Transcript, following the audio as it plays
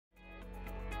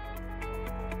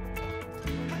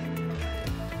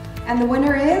And the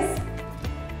winner is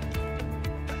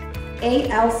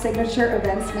AL Signature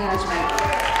Events Management.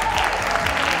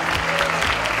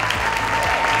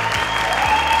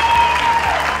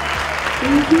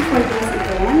 Thank you for this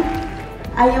event.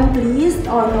 I am pleased,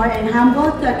 honored, and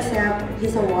humbled to accept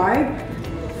this award.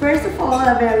 First of all,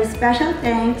 a very special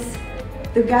thanks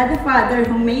to God the Father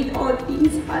who made all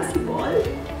things possible.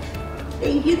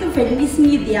 Thank you to Fuddhist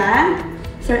Media,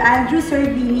 Sir Andrew, Sir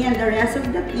Vinny, and the rest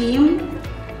of the team.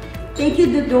 Thank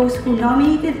you to those who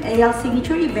nominated AL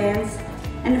Signature Events.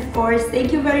 And of course,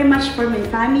 thank you very much for my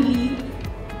family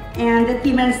and the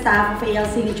team and staff of AL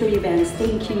Signature Events.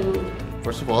 Thank you.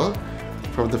 First of all,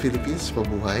 from the Philippines,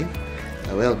 mabuhay.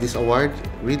 Well, this award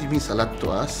really means a lot to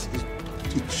us.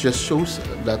 It just shows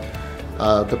that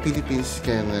the Philippines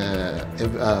can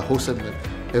host an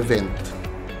event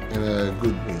in a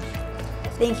good way.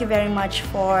 Thank you very much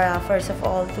for, first of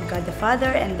all, to God the Father,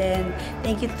 and then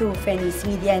thank you to Fuddhist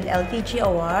Media and LTG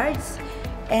Awards.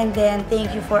 And then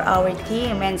thank you for our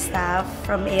team and staff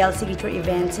from AL Signature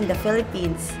Events in the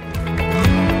Philippines.